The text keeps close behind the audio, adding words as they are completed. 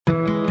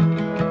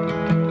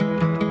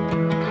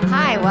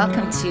Hi,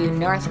 welcome to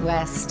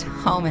Northwest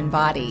Home and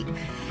Body.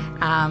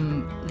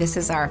 This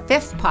is our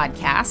 5th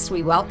podcast.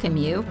 We welcome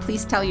you.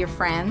 Please tell your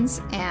friends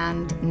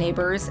and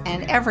neighbors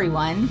and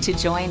everyone to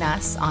join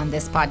us on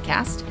this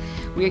podcast.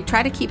 We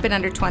try to keep it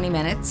under 20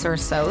 minutes or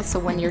so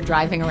when you're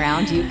driving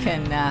around, you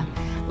can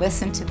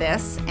listen to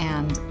this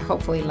and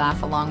hopefully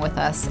laugh along with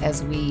us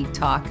as we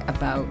talk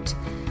about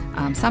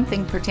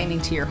something pertaining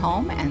to your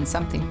home and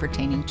something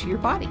pertaining to your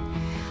body.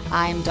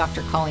 I'm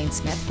Dr. Colleen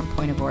Smith from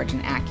Point of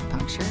Origin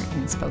Acupuncture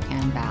in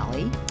Spokane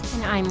Valley.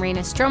 And I'm Raina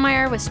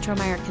Strohmeyer with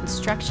Strohmeyer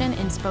Construction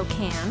in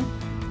Spokane.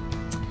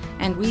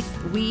 And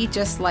we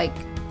just like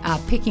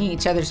picking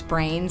each other's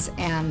brains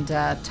and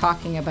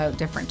talking about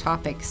different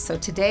topics. So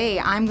today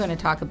I'm going to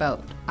talk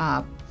about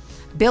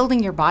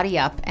building your body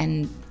up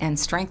and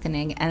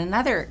strengthening, and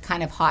another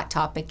kind of hot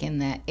topic in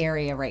the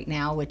area right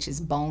now, which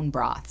is bone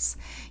broths.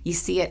 You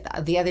see it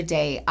the other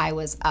day. I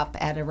was up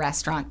at a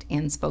restaurant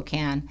in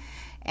Spokane,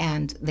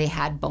 and they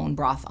had bone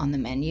broth on the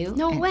menu.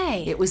 No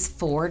way. It was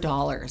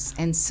 $4.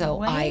 And so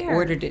Where? I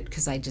ordered it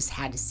because I just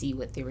had to see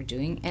what they were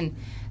doing. And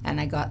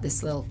I got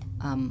this little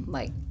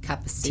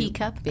cup of soup.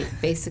 Teacup?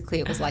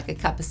 Basically, it was like a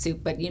cup of soup,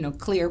 but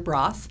clear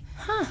broth.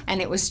 Huh.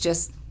 And it was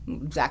just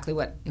exactly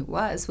what it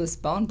was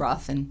bone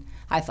broth. And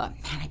I thought,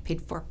 man, I paid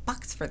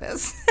 $4 for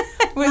this.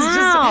 It was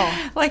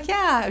Wow. just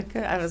yeah.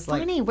 I was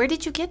Funny. Where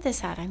did you get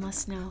this at? I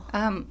must know.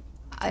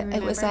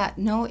 It was at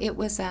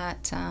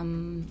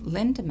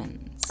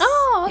Lindemann's.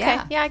 Oh,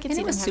 okay. Yeah, I can and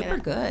see it was them having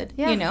super good,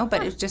 Yeah.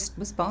 but it just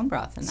was bone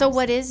broth. And So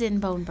what is in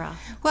bone broth?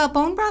 Well,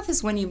 bone broth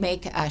is when you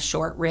make a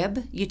short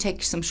rib. You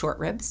take some short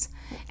ribs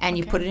and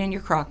you put it in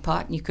your crock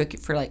pot and you cook it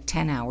for like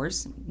 10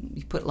 hours.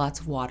 You put lots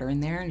of water in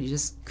there and you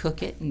just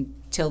cook it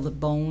until the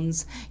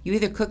bones, you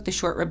either cook the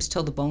short ribs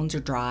till the bones are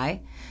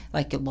dry,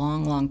 like a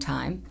long, long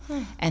time,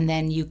 and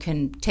then you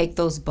can take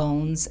those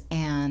bones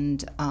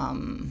and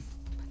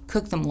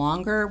cook them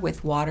longer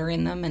with water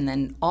in them, and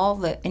then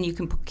and you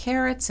can put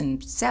carrots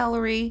and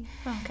celery,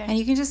 and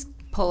you can just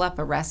pull up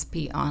a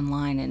recipe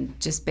online, and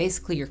just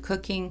basically you're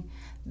cooking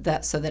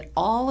that so that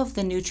all of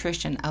the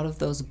nutrition out of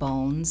those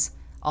bones,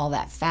 all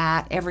that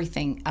fat,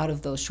 everything out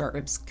of those short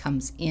ribs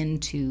comes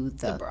into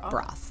the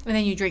broth. And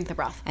then you drink the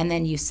broth. And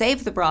then you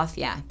save the broth,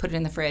 put it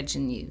in the fridge,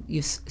 and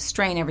you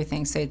strain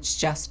everything so it's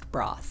just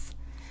broth.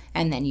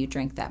 And then you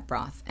drink that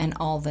broth. And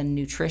all the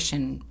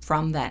nutrition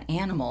from that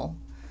animal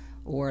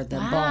or the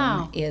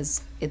bone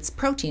it's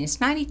protein. It's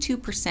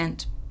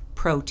 92%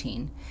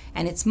 protein,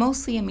 and it's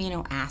mostly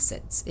amino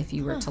acids. If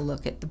you were to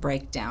look at the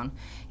breakdown,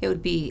 it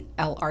would be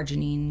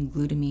L-arginine,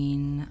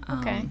 glutamine,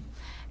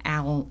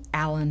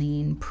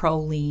 alanine,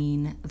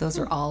 proline. Those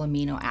are all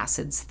amino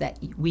acids that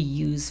we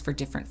use for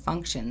different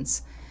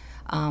functions.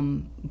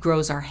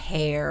 Grows our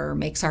hair,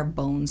 makes our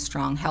bones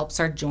strong, helps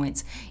our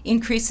joints,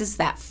 increases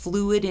that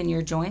fluid in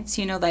your joints.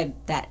 You know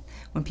that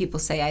when people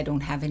say I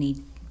don't have any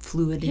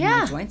fluid in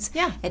my joints,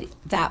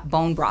 that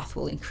bone broth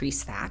will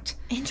increase that.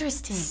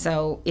 Interesting.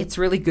 So it's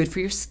really good for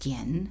your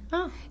skin.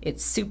 Oh.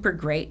 It's super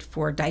great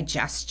for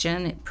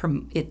digestion.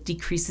 It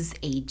decreases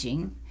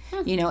aging.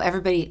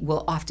 Everybody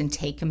will often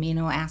take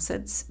amino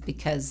acids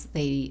because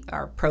they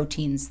are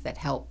proteins that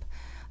help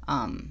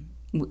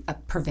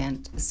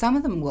prevent. Some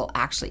of them will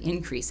actually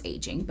increase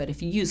aging, but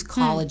if you use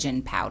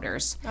collagen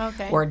powders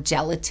or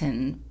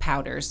gelatin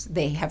powders,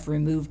 they have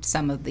removed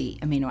some of the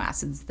amino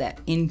acids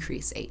that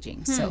increase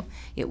aging. So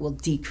it will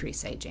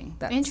decrease aging.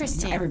 That's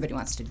interesting. Everybody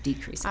wants to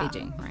decrease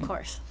aging, right? Of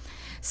course.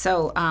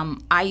 So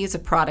I use a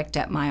product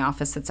at my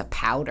office that's a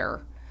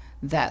powder.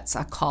 That's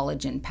a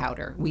collagen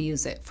powder. We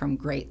use it from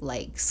Great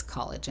Lakes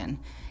Collagen.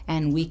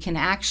 And we can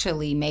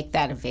actually make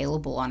that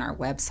available on our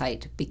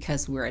website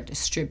because we're a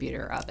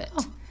distributor of it.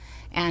 Oh.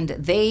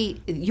 And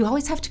you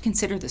always have to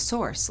consider the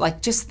source.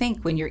 Like, just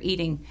think when you're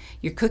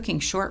cooking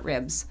short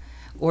ribs,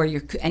 or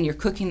you're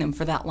cooking them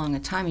for that long a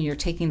time, and you're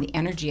taking the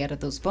energy out of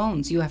those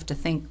bones. You have to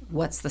think,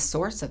 what's the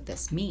source of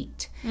this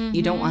meat? Mm-hmm.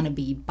 You don't want to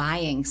be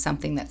buying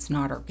something that's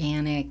not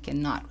organic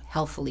and not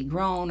healthily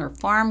grown or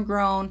farm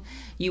grown.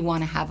 You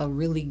want to have a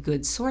really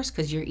good source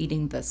because you're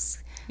eating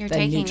this. You're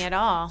taking it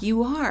all.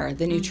 You are,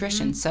 the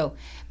nutrition. So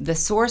the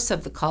source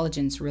of the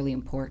collagen is really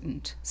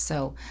important.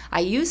 So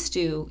I used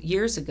to,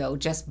 years ago,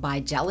 just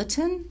buy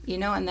gelatin,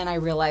 and then I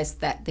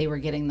realized that they were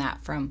getting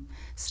that from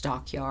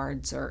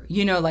stockyards or,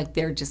 like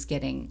they're just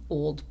getting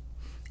old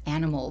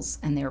animals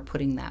and they were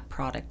putting that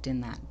product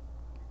in that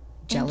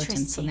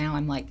gelatin. So now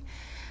I'm like,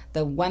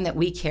 the one that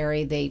we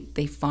carry,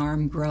 they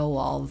farm grow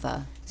all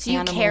the So you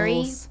animals.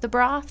 carry the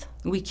broth?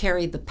 We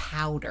carry the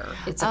powder.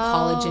 It's a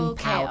collagen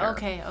powder.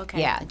 Okay.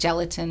 Yeah,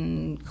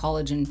 gelatin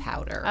collagen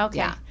powder. Okay.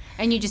 Yeah.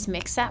 And you just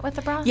mix that with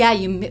the broth? Yeah,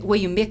 you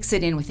mix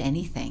it in with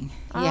anything.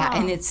 Yeah,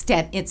 and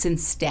it's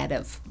instead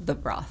of the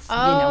broth.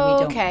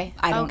 Oh, we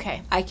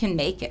don't, I can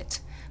make it.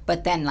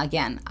 But then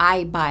again,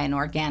 I buy an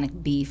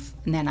organic beef,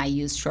 and then I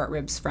use short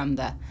ribs from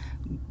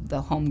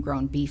the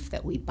homegrown beef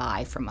that we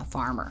buy from a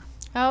farmer.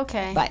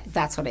 Okay. But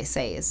that's what I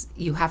say is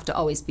you have to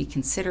always be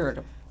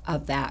considerate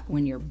of that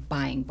when you're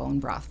buying bone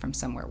broth from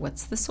somewhere.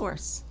 What's the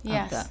source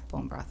of the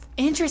bone broth?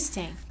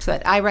 Interesting.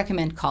 But I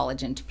recommend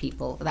collagen to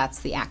people. That's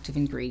the active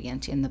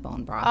ingredient in the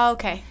bone broth. Oh,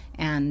 okay.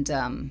 And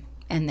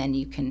then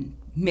you can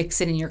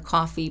mix it in your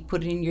coffee,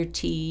 put it in your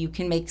tea. You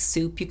can make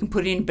soup. You can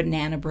put it in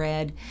banana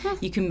bread.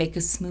 You can make a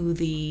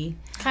smoothie.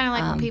 Kind of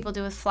like what people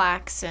do with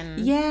flax and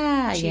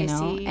chia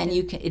seed. And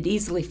it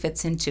easily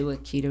fits into a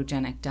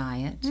ketogenic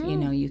diet.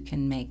 You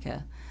can make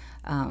a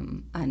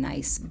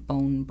nice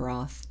bone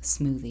broth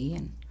smoothie,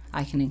 and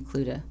I can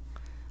include a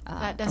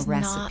that does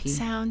recipe. not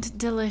sound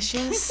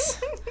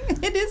delicious.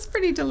 It is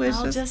pretty delicious.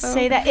 I'll just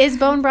say that. Is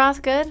bone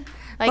broth good?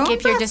 Like Bone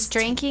if you're broth's just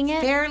drinking it?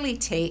 Fairly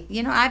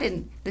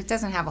it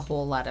doesn't have a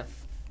whole lot of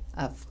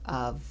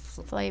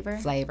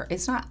Flavor.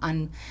 It's not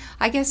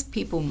I guess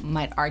people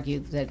might argue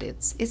that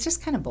it's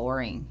just kind of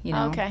boring,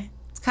 Okay.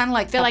 It's kind of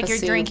like I feel like you're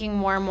drinking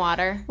warm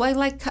water. Well,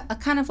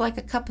 kind of like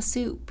a cup of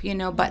soup,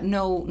 but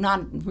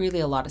not really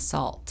a lot of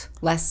salt.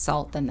 Less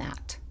salt than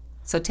that.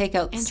 So take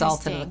out the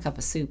salt out of a cup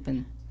of soup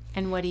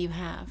And what do you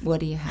have? What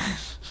do you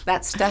have?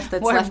 That stuff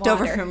that's Warm left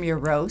over water. from your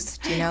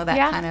roast,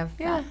 that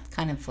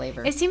kind of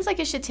flavor. It seems like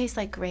it should taste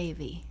like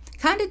gravy.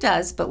 Kind of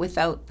does, but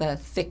without the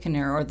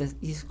thickener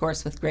of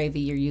course, with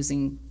gravy, you're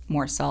using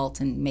more salt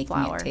and making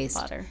Flour, it taste.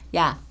 butter.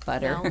 Yeah,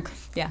 butter. Milk.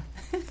 Yeah.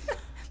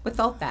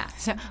 Without that.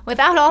 So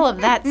without all of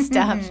that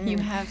stuff, you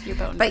have your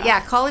bone But broth. yeah,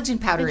 collagen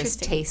powder is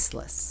Interesting.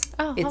 tasteless.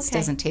 Oh, It okay.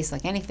 doesn't taste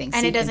like anything.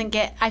 And So it doesn't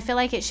get, I feel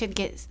like it should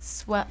get It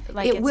it's will-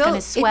 going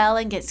to swell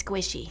and get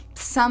squishy.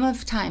 Some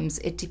of times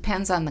it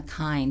depends on the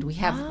kind. We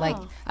have like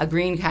a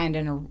green kind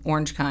and an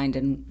orange kind,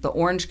 and the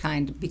orange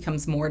kind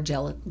becomes more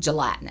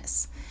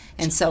gelatinous.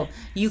 And so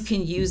you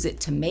can use it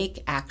to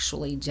make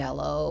actually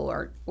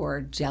Jello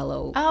or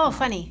Jello. Oh,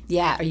 funny.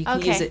 Yeah, or you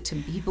can use Okay. it to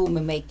people who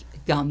make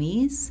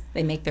gummies.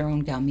 They make their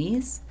own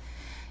gummies.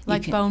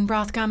 Like bone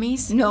broth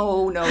gummies?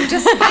 No,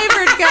 just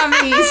flavored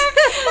gummies.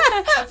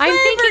 I'm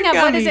thinking of,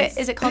 what is gummies. it?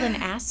 Is it called an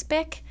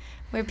aspic?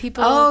 Where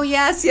people... Oh,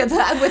 yes,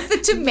 that with the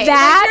tomato.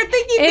 that You're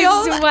thinking is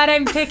the old... what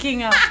I'm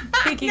picking up.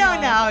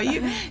 No,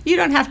 you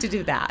don't have to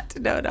do that.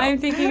 No. I'm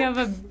thinking of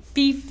a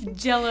beef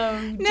jello.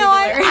 No,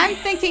 I'm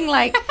thinking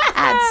like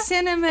add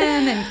cinnamon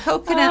and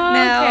coconut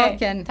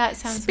milk and that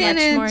sounds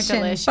spinach much more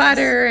delicious. and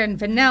butter and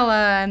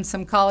vanilla and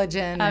some collagen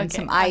and Okay,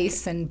 some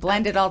ice and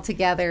blend it all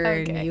together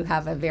and Okay. you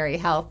have a very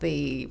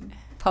healthy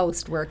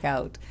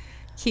post-workout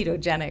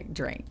ketogenic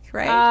drink,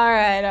 right? All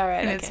right.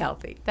 and Okay. it's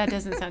healthy. That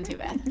doesn't sound too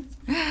bad.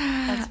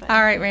 That's fine.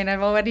 All right, Raina.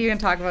 Well, what are you going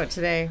to talk about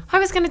today? I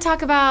was going to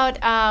talk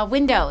about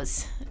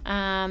windows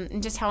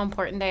and just how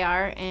important they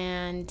are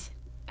and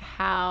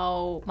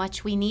how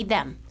much we need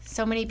them.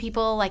 So many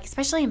people, like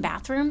especially in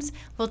bathrooms,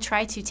 will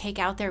try to take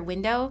out their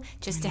window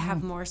just to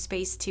have more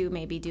space to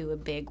maybe do a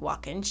big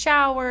walk-in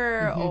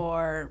shower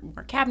or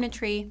more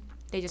cabinetry.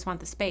 They just want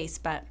the space,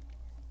 but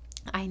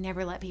I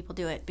never let people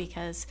do it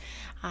because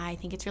I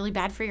think it's really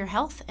bad for your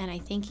health, and I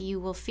think you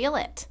will feel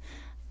it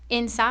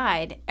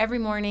inside every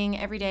morning,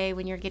 every day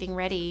when you're getting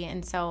ready.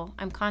 And so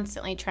I'm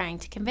constantly trying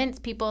to convince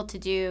people to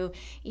do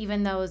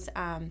even those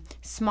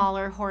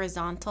smaller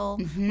horizontal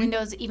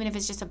windows, even if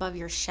it's just above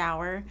your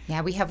shower.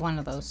 Yeah, we have one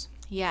of those.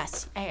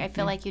 Yes, I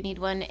feel like you need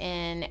one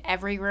in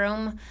every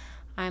room.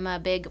 I'm a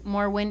big,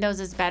 more windows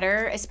is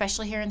better,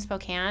 especially here in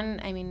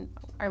Spokane. I mean,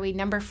 are we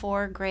number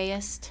 4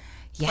 grayest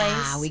Yeah,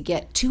 place? we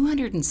get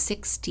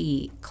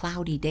 260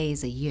 cloudy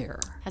days a year.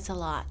 That's a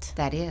lot.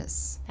 That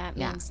is. That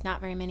means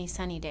not very many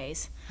sunny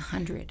days.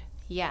 105.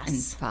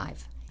 Yes.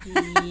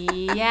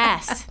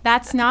 Yes,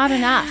 that's not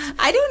enough.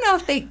 I don't know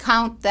if they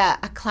count a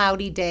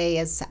cloudy day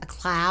as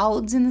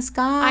clouds in the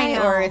sky, I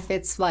know. or if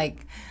it's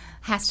like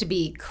has to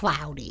be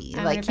cloudy,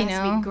 I like wonder if it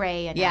has to be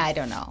gray enough. Yeah, I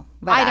don't know.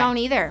 But I don't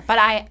either, but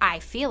I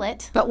feel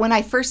it. But when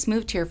I first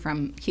moved here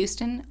from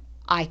Houston,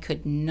 I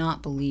could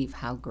not believe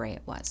how gray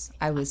it was.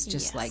 I was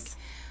just Yes. like,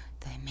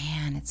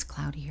 man, it's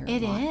cloudy here.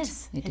 It a lot.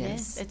 is. It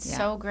is. It's Yeah.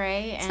 so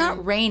gray. It's And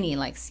not rainy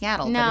like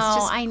Seattle, no, but it's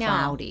just I know,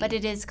 cloudy. but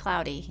it is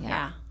cloudy.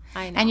 Yeah,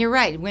 I know. And you're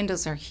right.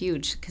 Windows are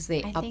huge because they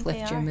I think uplift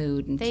they your are.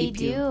 mood and they keep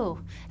do.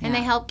 you. And they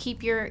Yeah. help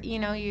keep your,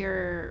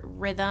 your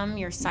rhythm,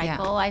 your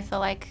cycle. I feel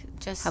like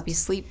just help you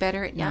sleep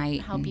better at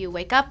night. help you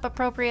wake up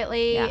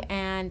appropriately. Yeah.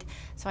 And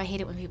so I hate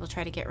it when people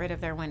try to get rid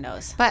of their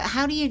windows. But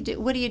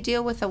what do you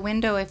deal with a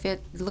window if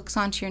it looks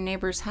onto your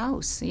neighbor's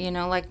house?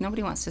 Like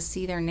nobody wants to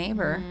see their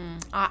neighbor.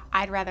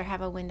 I'd rather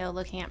have a window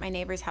looking at my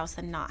neighbor's house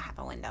than not have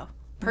a window,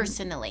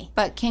 personally.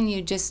 But can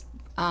you just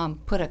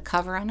put a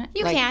cover on it?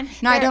 You can.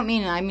 No, I There- don't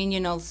mean. I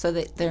mean, so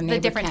that their neighbor The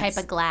different can't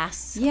type of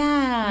glass.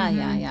 Yeah,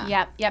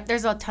 yeah. Yep.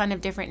 There's a ton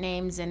of different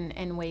names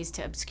and ways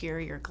to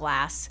obscure your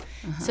glass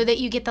Uh-huh. so that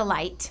you get the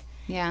light,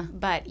 Yeah.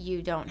 but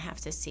you don't have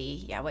to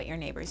see what your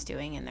neighbor's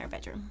doing in their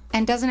bedroom.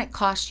 And doesn't it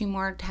cost you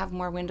more to have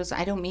more windows?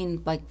 I don't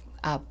mean like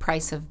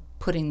price of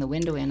putting the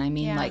window in. I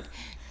mean Yeah. like,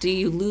 do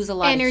you lose a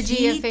lot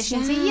Energy of heat?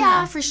 efficiency.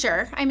 Yeah, for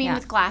sure. I mean, Yeah.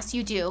 with glass,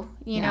 you do.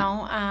 You Yeah.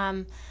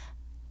 know,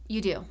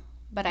 you do.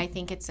 but I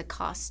think it's a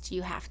cost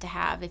you have to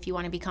have if you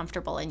want to be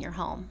comfortable in your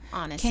home,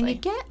 honestly. Can you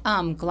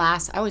get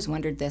glass? I always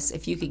wondered this.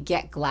 If you could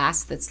get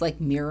glass that's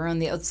like mirror on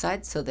the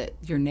outside so that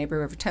your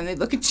neighbor, every time they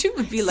look at you,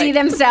 would be like... See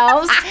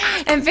themselves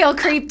and feel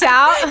creeped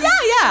out?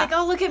 Yeah. Like,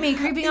 oh, look at me,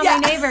 creeping on my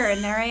neighbor,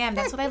 and there I am.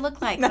 That's what I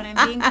look like when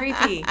I'm being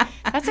creepy.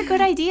 That's a good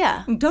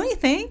idea. Don't you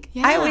think?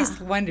 Yeah. I always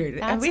wondered.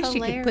 I That's wish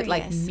you could put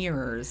like hilarious.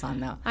 mirrors on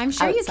the I'm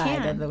sure you outside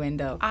can. of the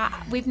window.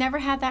 We've never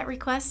had that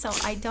request, so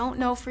I don't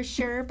know for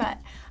sure, but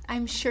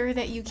I'm sure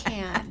that you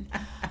can.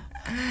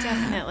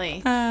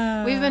 Definitely.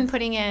 We've been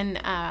putting in,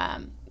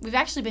 we've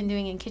actually been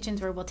doing in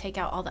kitchens where we'll take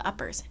out all the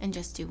uppers and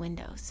just do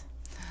windows,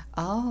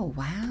 Oh,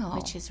 wow.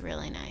 which is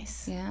really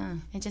nice. Yeah.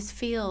 It just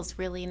feels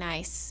really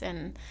nice,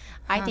 and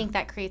I think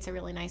that creates a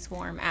really nice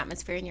warm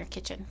atmosphere in your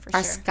kitchen for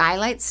Are sure.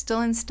 skylights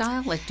still in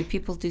style? Like, do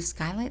people do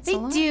skylights a They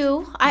lot?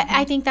 do.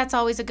 I think that's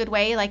always a good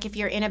way. Like if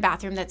you're in a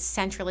bathroom that's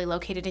centrally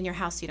located in your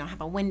house, so you don't have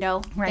a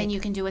window, Right. then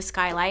you can do a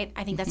skylight.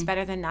 I think that's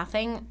better than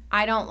nothing.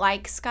 I don't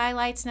like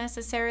skylights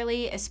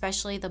necessarily,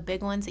 especially the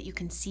big ones that you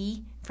can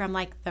see from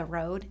like the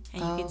road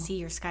and you can see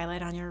your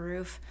skylight on your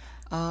roof.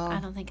 I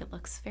don't think it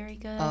looks very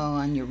good. Oh,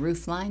 on your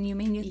roof line, you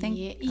mean, you think?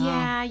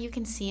 Yeah, you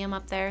can see them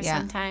up there Yeah.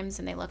 sometimes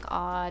and they look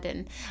odd.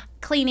 And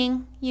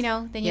cleaning, then you've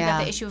got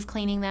Yeah. the issue of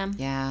cleaning them.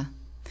 Yeah.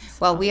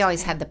 Well, we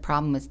always had the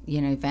problem with,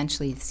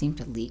 eventually they seem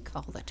to leak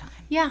all the time.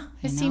 Yeah,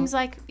 it seems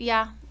like,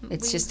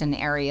 It's just an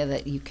area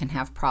that you can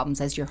have problems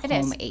as your home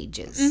is.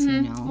 ages,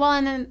 Well,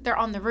 and then they're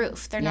on the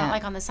roof. They're Yeah. not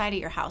like on the side of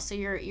your house. So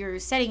you're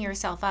setting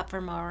yourself up for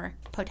more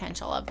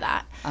potential of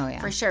that. Oh, yeah.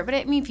 For sure. But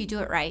I mean, if you do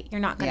it right, you're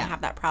not going to Yeah.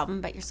 have that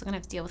problem, but you're still going to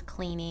have to deal with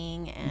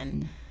cleaning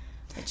and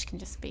which can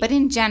just be. But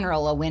in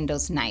general, a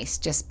window's nice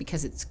just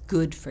because it's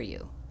good for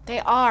you. They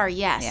are,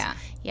 yes. Yeah.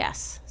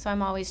 Yes. So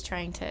I'm always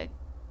trying to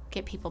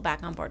get people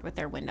back on board with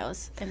their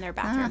windows in their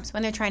bathrooms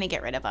when they're trying to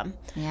get rid of them.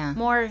 Yeah.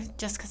 More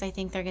just because I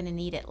think they're going to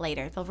need it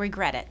later. They'll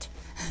regret it.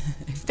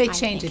 If they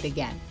change it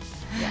again.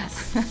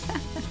 Yes.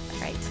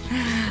 Right.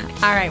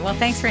 All right. Well,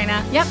 thanks,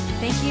 Raina. Yep.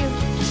 Thank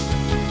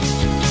you.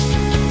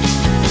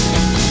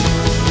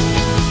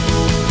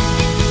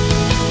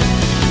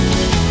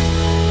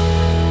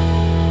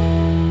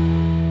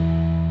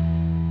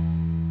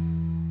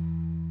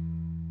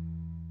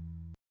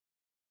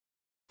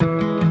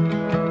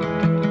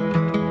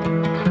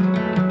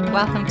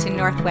 Welcome to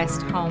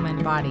Northwest Home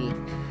and Body,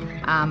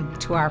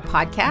 to our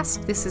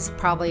podcast. This is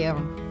probably our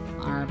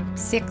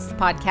 6th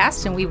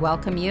podcast, and we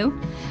welcome you.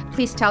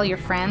 Please tell your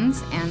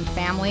friends and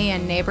family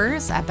and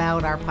neighbors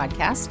about our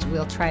podcast.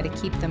 We'll try to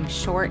keep them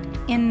short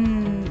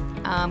in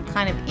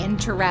kind of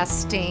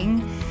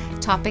interesting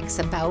topics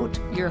about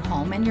your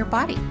home and your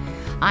body.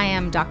 I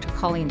am Dr.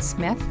 Colleen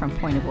Smith from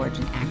Point of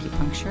Origin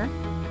Acupuncture.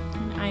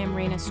 I am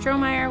Raina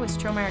Strohmeyer with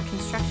Strohmeyer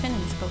Construction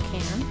in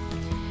Spokane.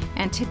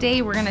 And today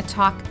I'm going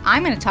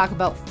to talk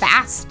about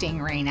fasting,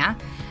 Raina.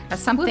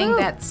 Something Woohoo.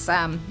 that's,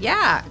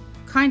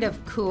 kind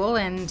of cool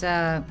and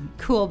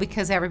cool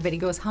because everybody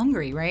goes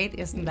hungry, right?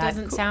 Isn't that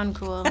Doesn't cool? sound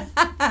cool.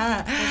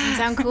 Doesn't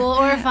sound cool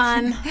or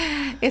fun.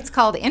 It's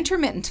called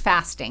intermittent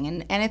fasting,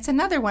 and it's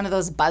another one of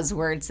those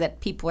buzzwords that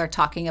people are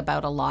talking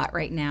about a lot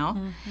right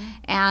now.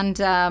 And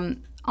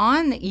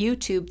on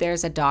YouTube,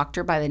 there's a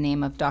doctor by the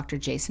name of Dr.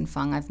 Jason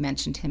Fung. I've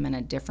mentioned him in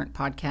a different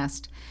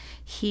podcast.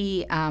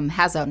 He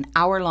has an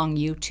hour-long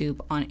YouTube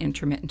on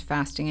intermittent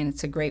fasting, and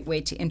it's a great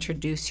way to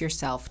introduce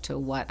yourself to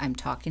what I'm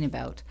talking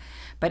about.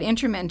 But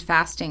intermittent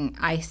fasting,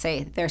 I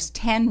say there's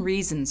 10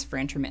 reasons for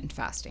intermittent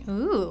fasting.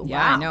 Ooh, Yeah,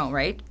 wow. I know,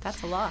 right?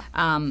 That's a lot.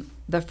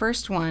 The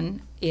first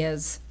one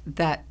is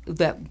that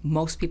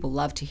most people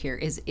love to hear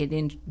is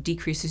it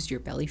decreases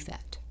your belly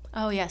fat.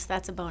 Oh, yes,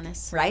 that's a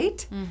bonus.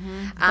 Right?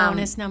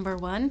 Bonus number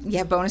 1.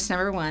 Yeah, bonus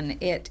number 1.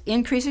 It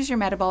increases your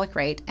metabolic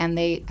rate, and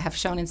they have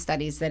shown in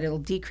studies that it'll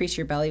decrease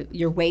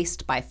your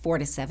waist by 4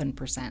 to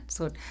 7%.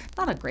 So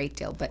not a great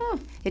deal, but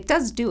it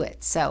does do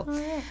it. So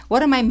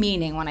what am I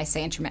meaning when I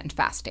say intermittent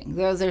fasting?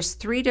 There's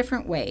 3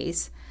 different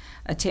ways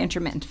to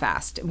intermittent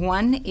fast.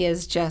 One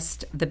is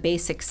just the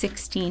basic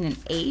 16 and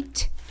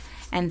 8,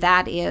 and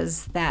that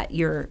is that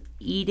you're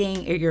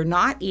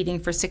not eating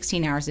for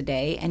 16 hours a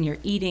day, and you're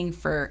eating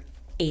for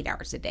 8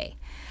 hours a day.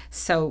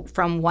 So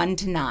from 1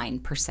 to 9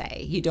 per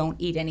se. You don't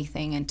eat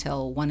anything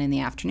until 1 in the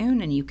afternoon,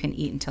 and you can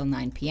eat until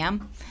 9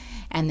 p.m.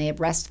 And the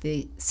rest of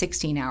the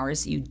 16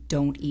 hours you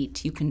don't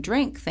eat. You can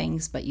drink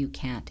things, but you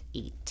can't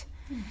eat.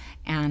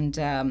 And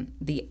there's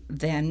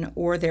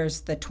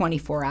the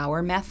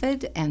 24-hour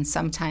method, and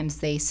sometimes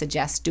they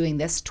suggest doing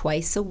this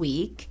twice a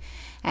week.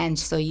 And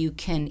so you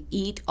can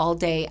eat all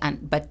day,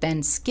 but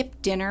then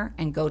skip dinner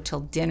and go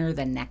till dinner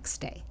the next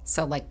day.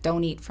 So like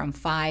don't eat from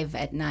 5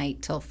 at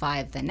night till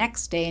 5 the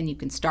next day, and you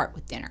can start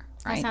with dinner,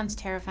 right? That sounds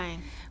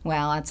terrifying.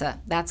 Well,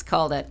 that's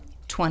called a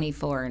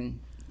 24, and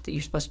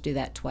you're supposed to do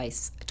that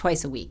twice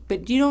a week.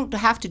 But you don't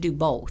have to do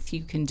both.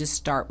 You can just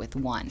start with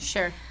one.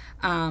 Sure.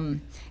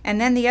 And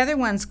then the other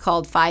one's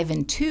called 5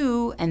 and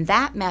 2, and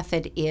that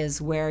method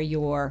is where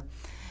you're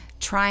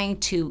trying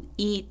to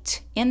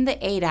eat in the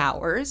 8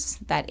 hours,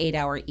 that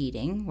 8-hour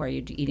eating, where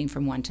you're eating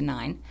from 1 to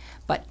 9,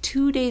 but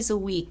 2 days a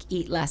week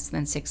eat less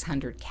than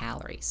 600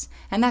 calories.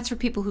 And that's for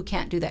people who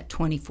can't do that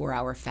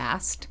 24-hour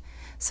fast.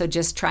 So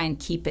just try and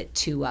keep it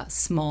to a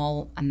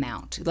small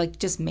amount. Like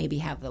just maybe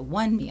have the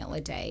one meal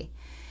a day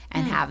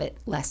and have it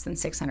less than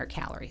 600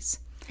 calories.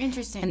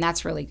 Interesting. And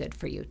that's really good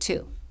for you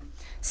too.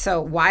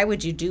 So why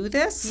would you do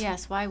this?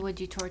 Yes, why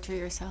would you torture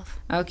yourself?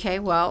 Okay,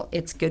 well,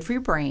 it's good for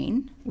your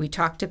brain. We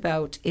talked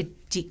about it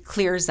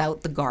clears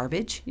out the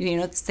garbage. You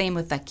know, it's the same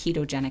with that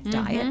ketogenic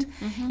diet.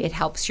 It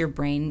helps your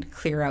brain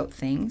clear out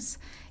things.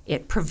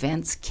 It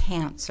prevents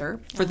cancer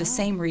for the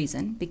same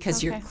reason,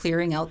 because you're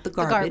clearing out the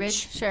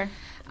garbage. Sure.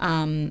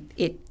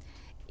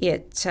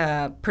 It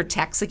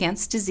protects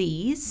against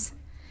disease.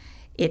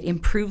 It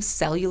improves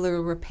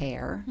cellular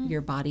repair.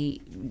 Your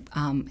body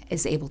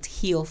is able to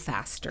heal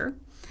faster.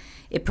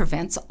 It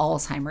prevents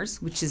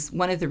Alzheimer's, which is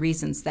one of the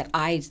reasons that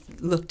I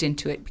looked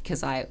into it,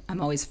 because I'm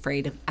always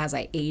afraid of, as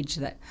I age,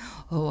 that,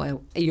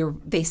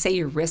 they say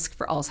your risk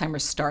for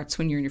Alzheimer's starts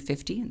when you're in your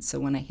 50s. And so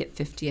when I hit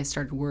 50, I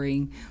started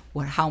worrying,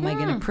 how am I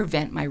going to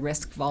prevent my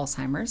risk of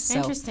Alzheimer's? So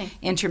Interesting.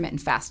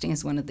 Intermittent fasting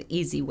is one of the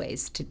easy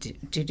ways to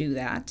do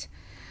that.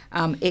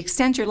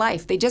 Extend your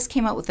life. They just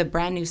came out with a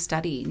brand new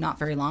study not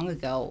very long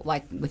ago,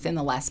 like within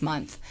the last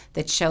month,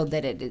 that showed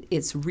that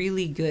it's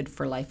really good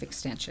for life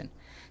extension.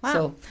 Wow.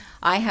 So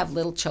I have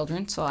little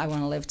children, so I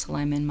want to live till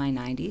I'm in my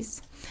 90s.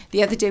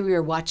 The other day we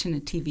were watching a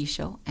TV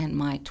show, and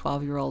my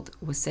 12-year-old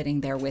was sitting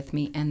there with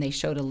me, and they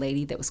showed a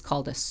lady that was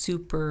called a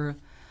super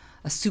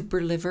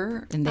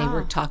liver, and they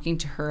were talking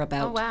to her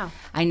about. Oh, wow.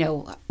 I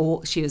know.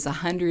 She was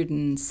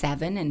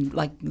 107 and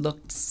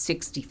looked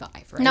 65.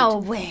 Right? No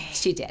way.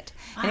 She did,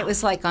 and it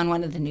was like on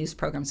one of the news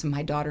programs. And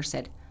my daughter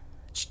said,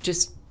 she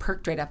just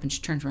perked right up, and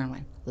she turned around and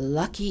went,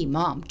 "Lucky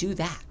mom, do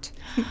that."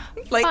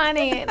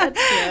 Funny, that's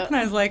cute. And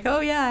I was like, "Oh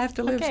yeah, I have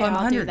to live Okay, till I'm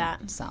I'll 100." do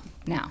that. So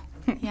now.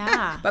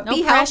 Yeah. But no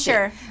be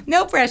pressure. healthy.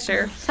 No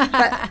pressure.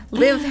 But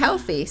live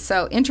healthy.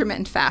 So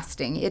intermittent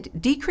fasting,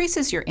 it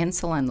decreases your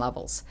insulin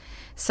levels.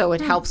 So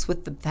it helps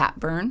with the fat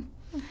burn.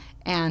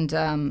 And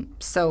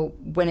so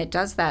when it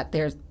does that,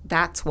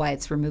 that's why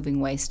it's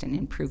removing waste and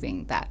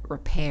improving that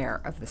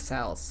repair of the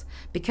cells.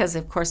 Because,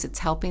 of course, it's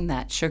helping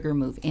that sugar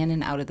move in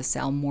and out of the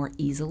cell more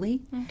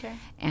easily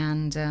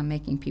and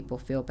making people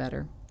feel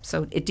better.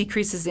 So it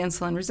decreases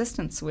insulin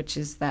resistance, which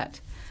is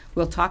that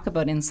we'll talk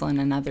about insulin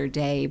another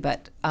day,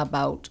 but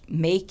about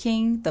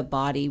making the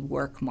body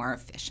work more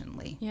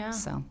efficiently. Yeah.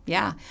 So,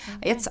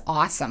 it's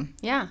awesome.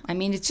 Yeah. I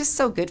mean, it's just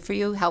so good for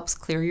you, helps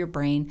clear your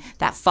brain.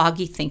 That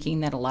foggy thinking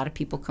that a lot of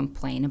people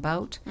complain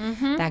about,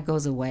 that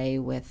goes away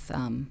with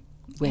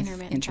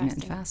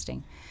intermittent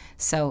fasting.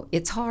 So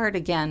it's hard.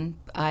 Again,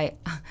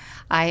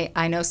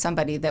 I know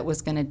somebody that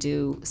was going to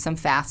do some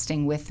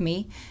fasting with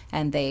me,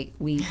 and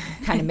we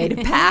kind of made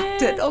a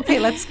pact that, okay,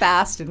 let's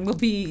fast and we'll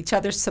be each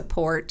other's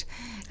support.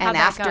 And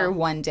after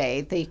one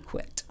day, they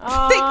quit.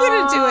 Oh, they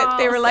couldn't do it.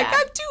 They were like, sad.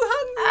 I'm too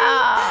hungry.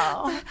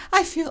 Oh.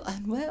 I feel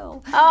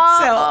unwell.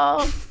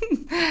 Oh.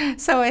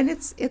 So and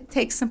it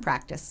takes some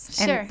practice.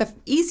 Sure. And the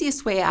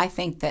easiest way I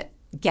think that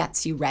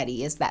gets you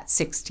ready is that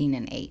 16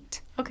 and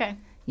 8. Okay.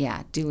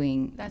 Yeah,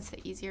 doing. That's the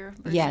easier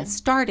version. Yeah,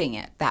 starting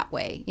it that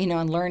way,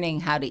 and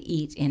learning how to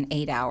eat in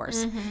 8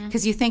 hours.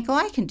 Because you think,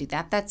 I can do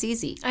that. That's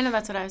easy. I know,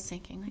 that's what I was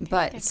thinking.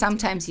 But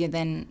sometimes you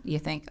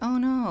think, oh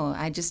no,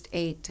 I just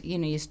ate.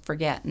 You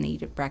forget and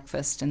eat at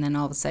breakfast, and then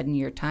all of a sudden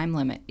your time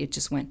limit, it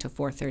just went to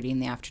 4:30 in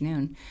the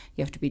afternoon.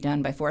 You have to be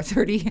done by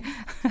 4:30.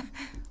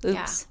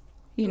 Oops.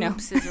 Yeah.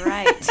 Oops is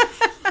right.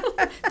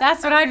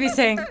 That's what I'd be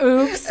saying.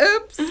 Oops.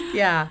 Oops.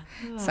 Yeah.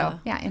 So,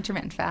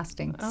 intermittent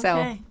fasting. Okay.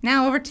 So,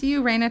 now over to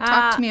you, Raina.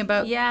 Talk to me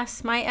about.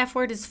 Yes, my F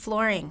word is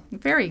flooring.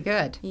 Very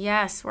good.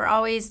 Yes, we're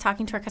always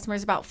talking to our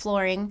customers about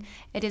flooring.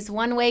 It is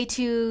one way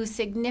to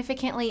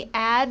significantly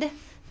add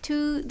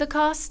to the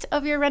cost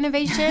of your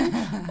renovation,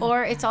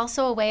 or it's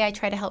also a way I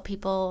try to help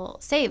people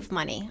save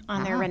money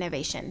on their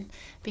renovation,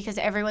 because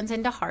everyone's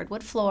into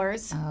hardwood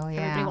floors. Oh,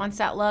 yeah. Everybody wants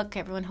that look.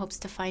 Everyone hopes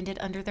to find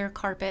it under their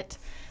carpet.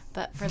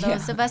 But for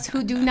those of us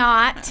who do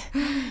not.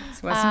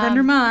 This wasn't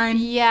under mine.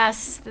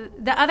 Yes.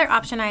 The other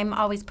option I'm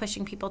always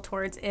pushing people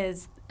towards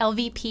is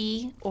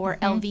LVP or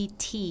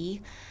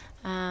LVT.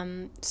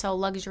 So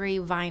luxury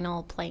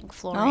vinyl plank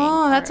flooring.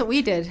 Oh, that's what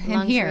we did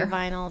in here. Luxury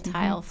vinyl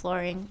tile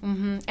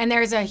flooring. And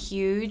there's a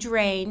huge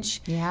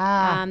range.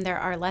 Yeah. There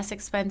are less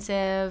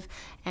expensive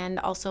and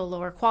also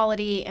lower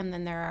quality. And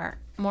then there are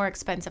more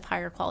expensive,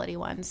 higher quality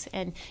ones.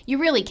 And you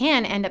really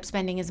can end up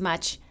spending as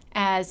much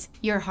as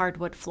your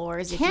hardwood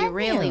floors if you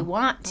really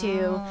want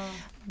to.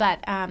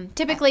 But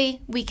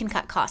typically we can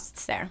cut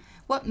costs there.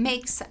 What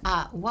makes a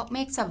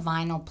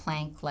vinyl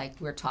plank, like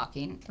we're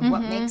talking,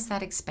 what makes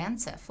that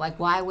expensive? Like,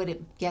 why would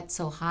it get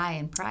so high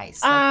in price?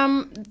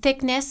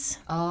 Thickness.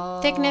 Oh.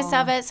 Thickness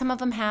of it. Some of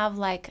them have,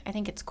 I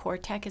think it's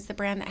Cortec is the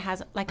brand that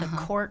has a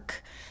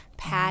cork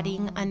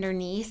padding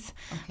underneath.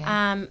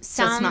 Okay.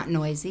 So it's not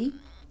noisy?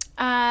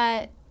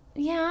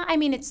 Yeah, I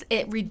mean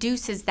it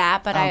reduces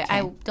that, but Okay.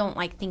 I don't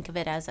like think of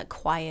it as a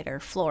quieter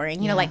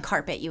flooring. You know, like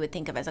carpet you would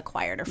think of as a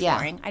quieter Yeah.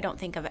 flooring. I don't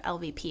think of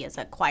LVP as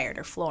a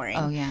quieter flooring.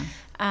 Oh, yeah.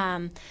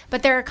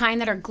 But there are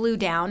kind that are glue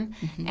down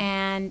Mm-hmm.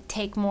 and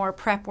take more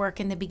prep work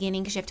in the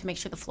beginning because you have to make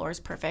sure the floor is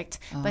perfect.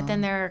 But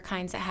then there are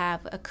kinds that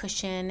have a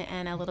cushion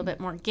and a little bit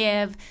more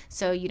give,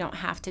 so you don't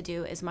have to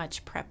do as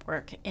much prep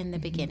work in the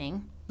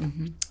beginning.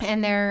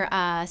 And they're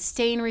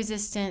stain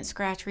resistant,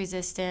 scratch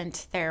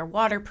resistant. They're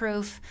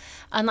waterproof.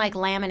 Unlike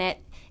laminate,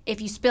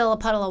 if you spill a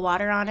puddle of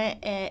water on it,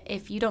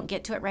 if you don't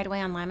get to it right away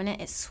on laminate,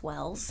 it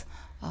swells.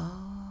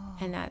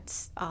 And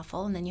that's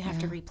awful, and then you have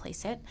to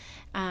replace it.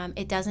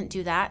 It doesn't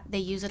do that. They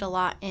use it a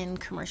lot in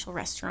commercial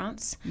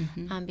restaurants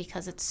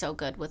because it's so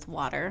good with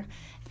water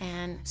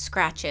and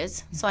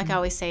scratches. So like I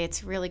always say,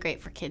 it's really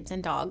great for kids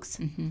and dogs.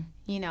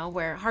 You know,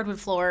 where hardwood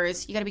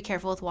floors, you got to be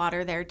careful with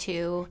water there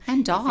too.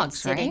 And If dogs, it's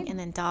sitting, right? and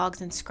then dogs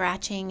and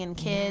scratching and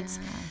kids.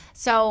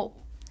 So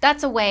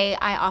that's a way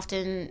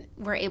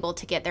we're able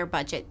to get their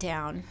budget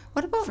down.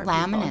 What about for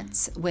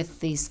laminates with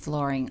these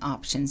flooring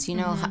options? You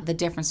know Mm-hmm. the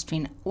difference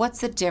between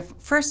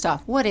first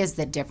off, what is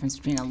the difference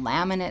between a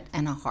laminate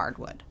and a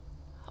hardwood?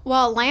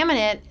 Well,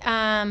 laminate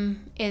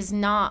is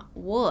not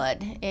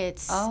wood.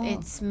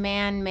 It's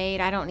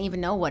man-made. I don't even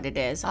know what it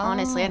is.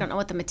 Honestly, I don't know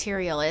what the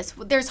material is.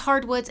 There's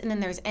hardwoods and then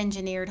there's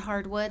engineered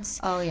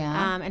hardwoods. Oh,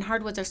 yeah. And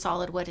hardwoods are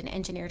solid wood, and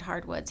engineered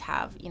hardwoods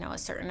have a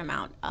certain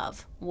amount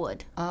of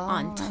wood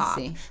on I top.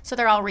 see. So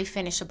they're all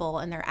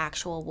refinishable and they're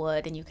actual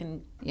wood, and you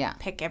can Yeah.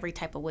 pick every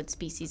type of wood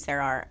species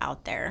there are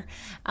out there.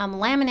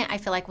 Laminate, I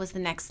feel like, was the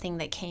next thing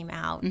that came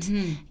out.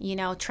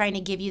 Trying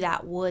to give you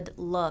that wood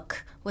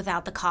look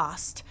without the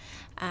cost.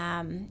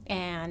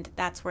 And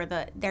that's where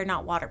they're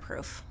not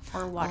waterproof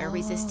or water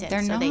resistant,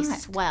 they're so they not.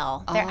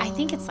 swell. I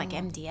think it's like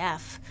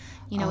MDF,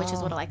 which is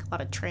what like a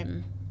lot of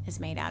trim is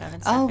made out of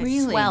and stuff. Oh, It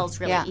really? swells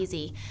really Yeah.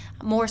 easy,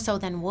 more so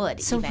than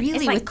wood. So even. really,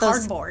 it's like with those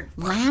cardboard.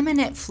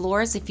 laminate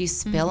floors, if you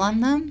spill on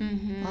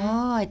them,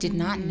 oh, I did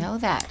not know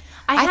that.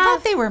 I thought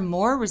have- they were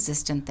more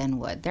resistant than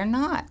wood. They're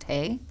not,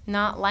 hey?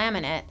 Not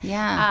laminate.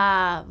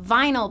 Yeah.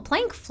 Vinyl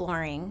plank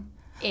flooring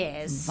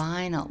is.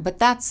 Vinyl, but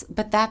that's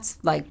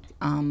like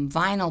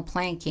vinyl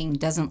planking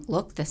doesn't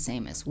look the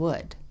same as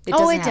wood. It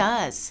doesn't have-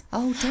 does.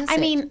 Oh, does I it?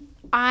 mean,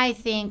 I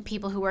think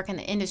people who work in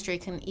the industry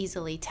can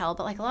easily tell,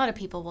 but like a lot of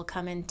people will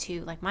come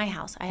into like my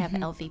house. I have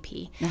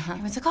LVP.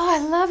 Everyone's like, "Oh, I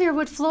love your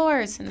wood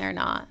floors," and they're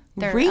not.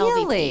 They're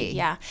Really? LVP.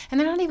 Yeah, and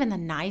they're not even the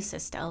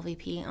nicest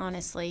LVP,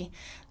 honestly.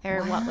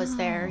 They're what was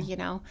there,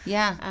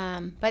 Yeah.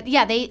 But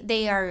yeah,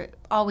 they are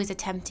always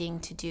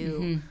attempting to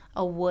do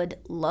a wood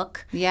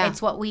look. Yeah.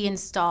 It's what we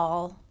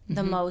install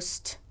the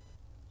most.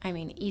 I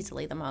mean,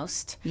 easily the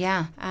most.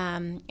 Yeah.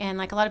 And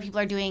like a lot of people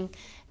are doing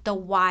the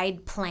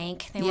wide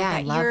plank. They Yeah, I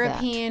want that love that.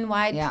 European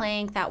wide Yeah.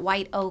 plank, that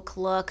white oak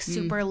look,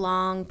 super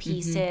long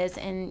pieces,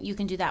 and you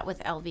can do that with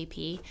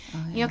LVP.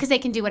 Because they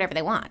can do whatever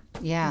they want.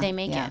 Yeah, they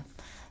make yeah. it.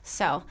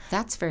 So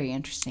That's very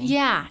interesting.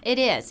 yeah, it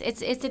is.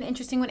 It's an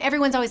interesting one.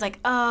 Everyone's always like,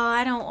 "Oh,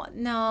 I don't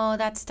know,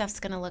 that stuff's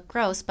gonna look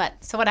gross."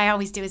 But so what I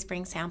always do is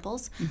bring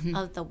samples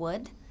of the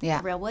wood, Yeah.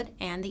 the real wood,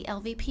 and the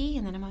LVP,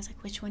 and then I'm always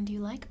like, "Which one do you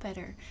like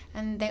better?"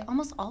 And they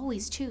almost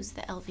always choose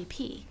the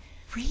LVP.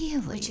 Really?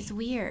 Which is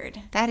weird.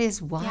 That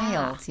is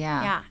wild.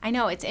 Yeah. Yeah, I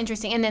know, it's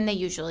interesting. And then they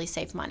usually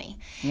save money.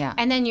 Yeah.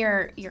 And then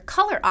your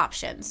color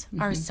options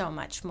are so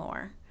much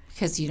more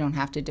Because you don't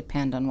have to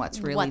depend on what's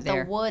really what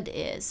there. the wood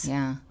is.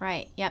 Yeah.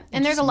 Right. Yep.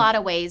 And there's a lot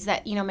of ways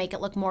that, make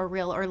it look more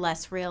real or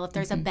less real. If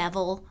there's Mm-hmm. a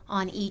bevel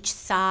on each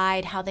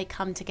side, how they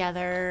come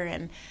together,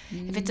 and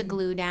if it's a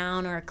glue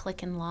down or a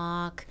click and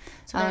lock.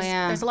 So Oh, there's,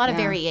 yeah, there's a lot of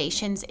yeah.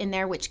 variations in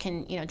there which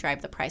can,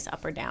 drive the price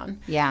up or down.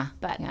 Yeah.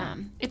 But yeah.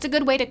 it's a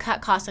good way to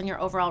cut costs on your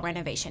overall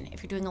renovation.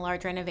 If you're doing a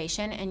large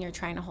renovation and you're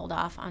trying to hold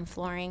off on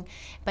flooring,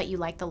 but you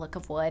like the look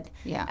of wood,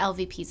 Yeah.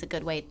 LVP is a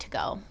good way to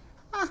go.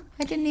 Huh,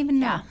 I didn't even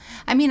know. Yeah.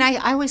 I mean, I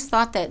always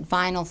thought that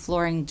vinyl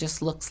flooring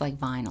just looks like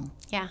vinyl.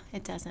 Yeah,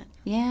 it doesn't.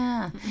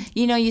 Yeah.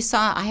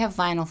 I have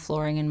vinyl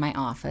flooring in my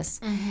office,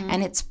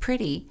 and it's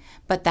pretty,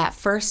 but that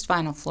first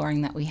vinyl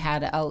flooring that we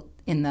had out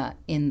in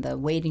the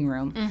waiting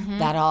room,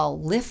 that all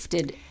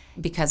lifted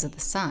because of the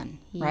sun,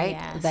 right?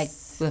 Yes. Like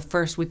the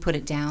first we put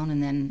it down,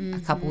 and then a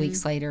couple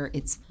weeks later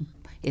it's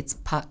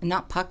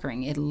not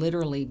puckering, it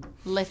literally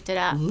Lift it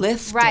up.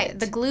 lifted. Right.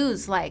 The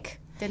glues,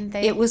 didn't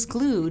they? It was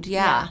glued,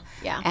 yeah.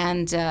 Yeah.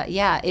 And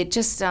it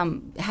just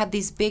had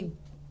these big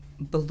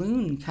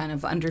balloon kind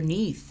of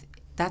underneath.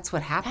 That's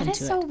what happened That is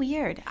to so it.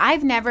 weird.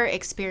 I've never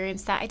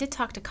experienced that. I did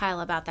talk to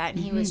Kyle about that, and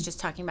he Mm-hmm. was just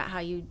talking about how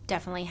you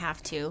definitely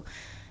have to.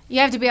 You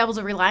have to be able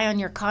to rely on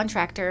your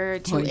contractor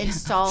to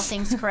install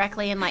things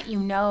correctly and let you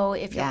know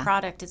if your Yeah.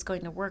 product is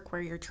going to work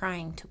where you're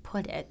trying to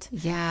put it.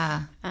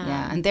 Yeah,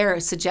 yeah. And their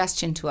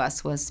suggestion to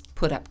us was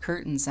put up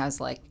curtains. I was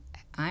like,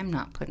 I'm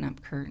not putting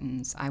up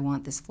curtains. I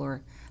want the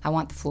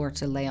floor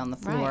to lay on the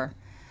floor.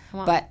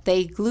 But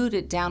they glued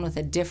it down with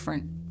a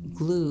different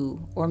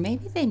glue, or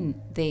maybe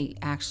they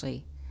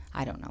actually,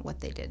 I don't know what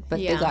they did, but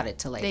they got it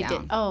to lay They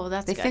down. did. Oh,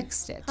 that's They good.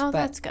 fixed it. Oh, but,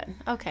 that's good.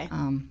 Okay.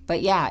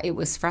 But yeah, it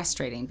was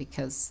frustrating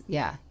because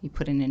you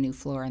put in a new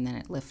floor and then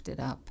it lifted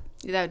up.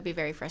 That would be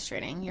very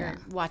frustrating.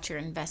 Watch your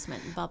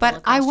investment bubble.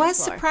 But I across your was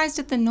floor. surprised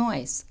at the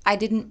noise. I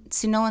didn't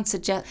see. No one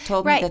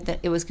told me Right. that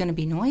it was going to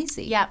be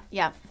noisy.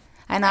 Yep.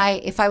 And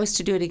if I was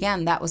to do it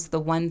again, that was the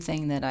one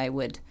thing that I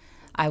would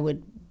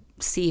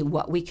see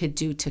what we could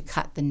do to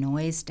cut the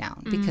noise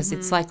down, because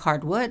it's like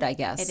hardwood, I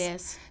guess. It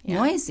is. Yeah.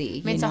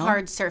 Noisy. I mean, it's a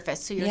hard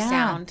surface, so your Yeah.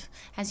 sound,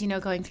 as you know,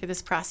 going through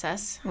this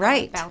process,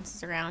 Right.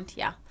 bounces around.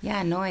 Yeah.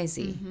 Yeah,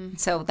 noisy.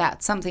 So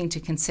that's something to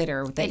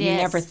consider that It you is.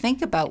 never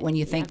think about when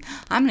you think,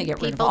 I'm going to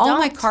get rid of People all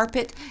my don't.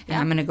 carpet and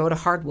I'm going to go to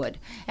hardwood.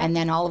 And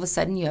then all of a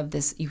sudden you have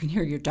this, you can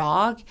hear your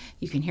dog,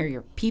 you can hear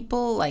your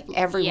people, like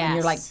everyone.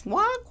 You're like, Yes.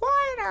 walk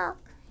quieter.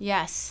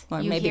 Yes.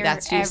 Well, You maybe hear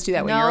that's used to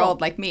that when no. you're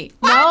old like me.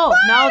 No,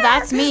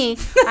 that's me.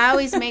 I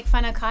always make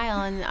fun of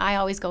Kyle, and I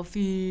always go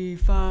fee,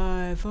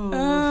 fi, fo,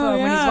 fo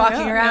when he's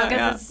walking around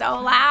because it's so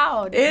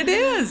loud. It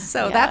is.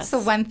 So that's the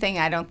Yes. one thing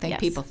I don't think Yes.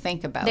 people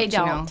think about. They You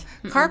know?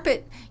 don't.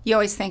 Carpet, you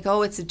always think,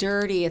 oh, it's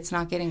dirty, it's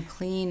not getting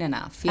clean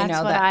enough. You That's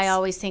know, what I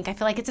always think. I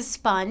feel like it's a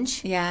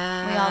sponge.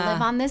 Yeah. We all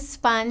live on this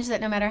sponge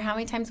that no matter how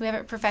many times we have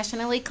it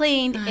professionionally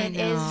cleaned, it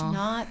is know.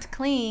 not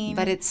clean.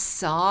 But it's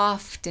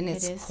soft and It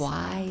it's is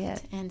quiet.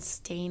 soft and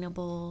stainable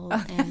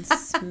and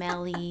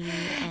smelly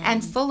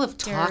And full of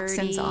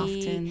toxins dirty.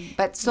 often.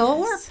 But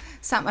so are Yes.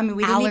 some, I mean,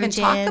 we didn't even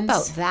talk Allergens.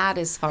 about that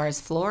as far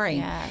as flooring.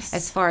 Yes.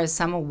 As far as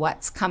some of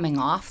what's coming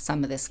off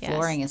some of this Yes,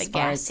 flooring, the as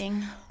far gassing.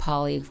 as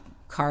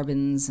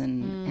polycarbons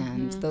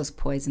and those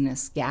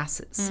poisonous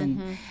gases.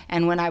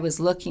 And when I was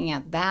looking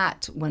at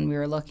that, when we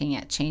were looking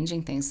at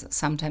changing things,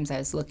 sometimes I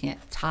was looking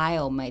at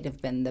tile might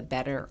have been the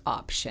better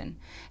option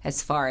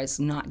as far as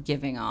not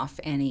giving off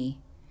any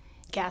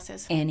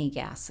gases.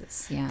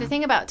 gases. Yeah. The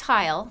thing about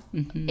tile,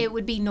 it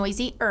would be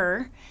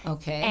noisier,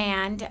 Okay.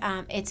 and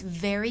it's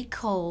very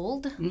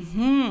cold.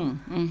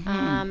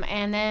 Mm-hmm.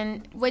 And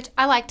then, which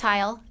I like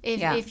tile.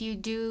 Yeah.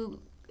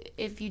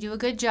 If you do a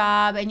good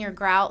job and your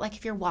grout, like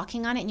if you're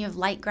walking on it and you have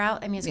light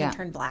grout, I mean, it's going Yeah. to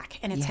turn black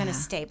and it's going Yeah. to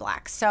stay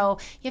black. So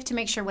you have to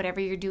make sure whatever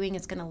you're doing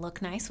is going to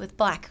look nice with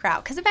black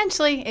grout, because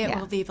eventually it Yeah.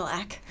 will be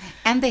black.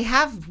 And they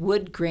have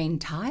wood grain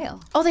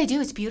tile. Oh, they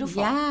do. It's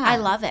beautiful. Yeah. I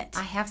love it.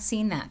 I have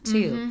seen that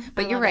too.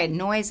 But you're right,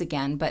 noise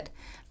again, but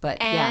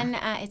And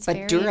yeah. it's but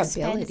very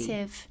durability.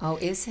 expensive. Oh,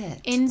 is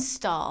it?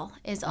 Install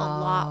is a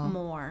lot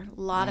more.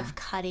 A lot of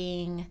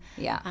cutting.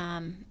 Yeah.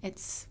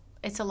 It's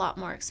a lot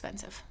more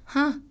expensive.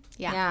 Huh.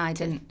 Yeah. Yeah,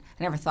 I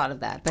never thought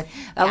of that. But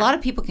a lot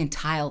of people can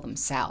tile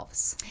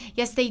themselves.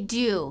 Yes, they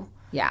do.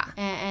 Yeah.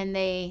 And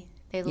they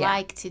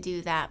like to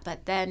do that,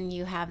 but then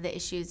you have the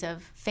issues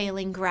of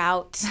failing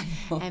grout,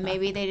 and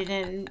maybe they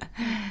didn't,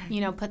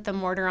 put the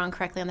mortar on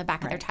correctly on the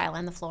back of their tile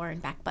and the floor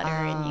and back butter,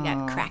 and you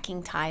got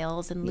cracking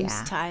tiles and loose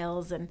Yeah.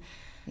 tiles, and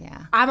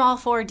Yeah. I'm all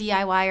for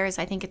DIYers.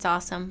 I think it's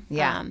awesome.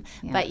 Yeah.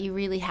 But you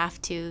really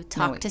have to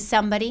talk to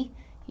somebody.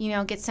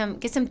 Get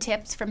some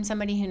tips from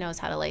somebody who knows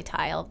how to lay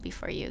tile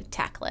before you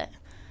tackle it.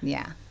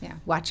 Yeah. Yeah.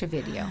 Watch a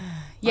video.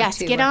 Yes,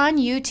 get on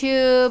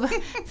YouTube,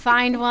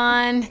 find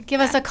one, give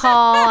us a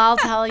call, I'll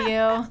tell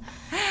you.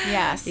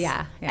 Yes.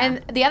 Yeah, yeah.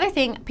 And the other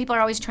thing, people are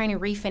always trying to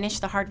refinish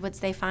the hardwoods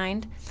they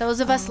find. Those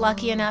of us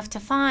lucky enough to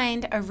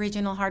find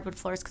original hardwood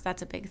floors, because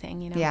that's a big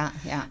thing, Yeah.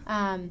 Yeah.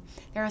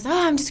 There was,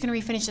 I'm just going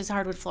to refinish this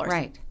hardwood floors.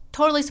 Right.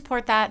 Totally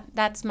support that.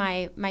 That's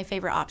my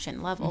favorite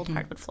option. Love old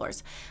hardwood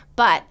floors.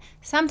 But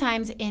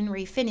sometimes in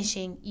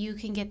refinishing, you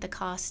can get the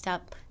cost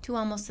up to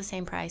almost the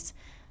same price,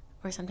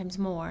 or sometimes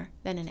more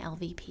than an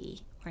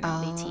LVP or an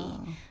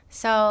LVT.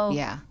 So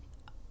Yeah.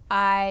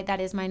 that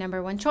is my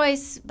number one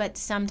choice, but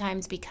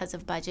sometimes because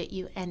of budget,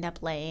 you end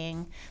up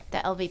laying the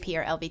LVP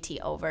or LVT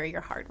over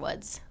your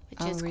hardwoods,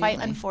 which is quite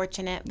really?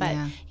 unfortunate. But,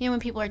 Yeah. when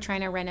people are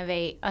trying to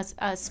renovate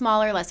a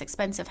smaller, less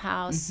expensive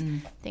house,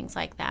 things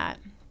like that,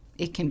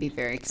 It can be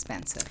very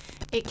expensive.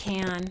 it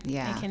can.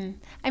 Yeah. It can.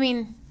 I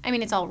mean,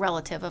 it's all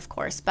relative, of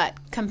course, but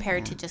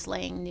compared to just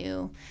laying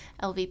new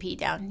LVP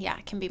down,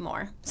 it can be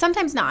more.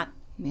 Sometimes not.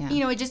 Yeah.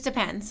 It just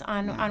depends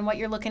on what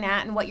you're looking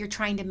at and what you're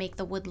trying to make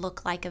the wood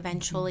look like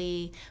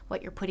eventually,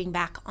 what you're putting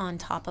back on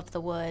top of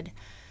the wood.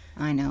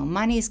 I know.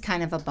 Money's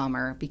kind of a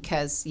bummer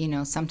because,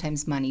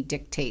 sometimes money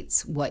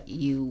dictates what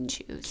you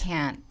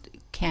can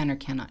or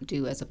cannot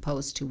do as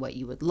opposed to what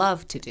you would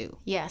love to do.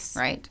 Yes.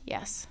 Right?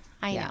 Yes.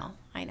 I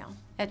know.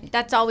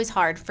 That's always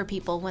hard for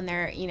people when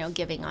they're,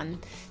 giving on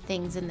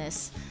things in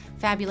this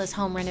fabulous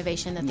home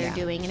renovation that they're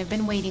doing and have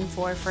been waiting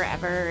for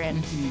forever,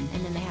 and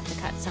then they have to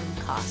cut some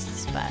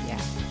costs. But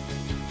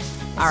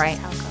All right.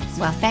 how it goes.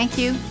 Well, thank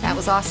you. That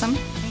was awesome.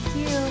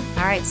 Thank you.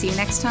 All right. See you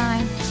next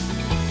time.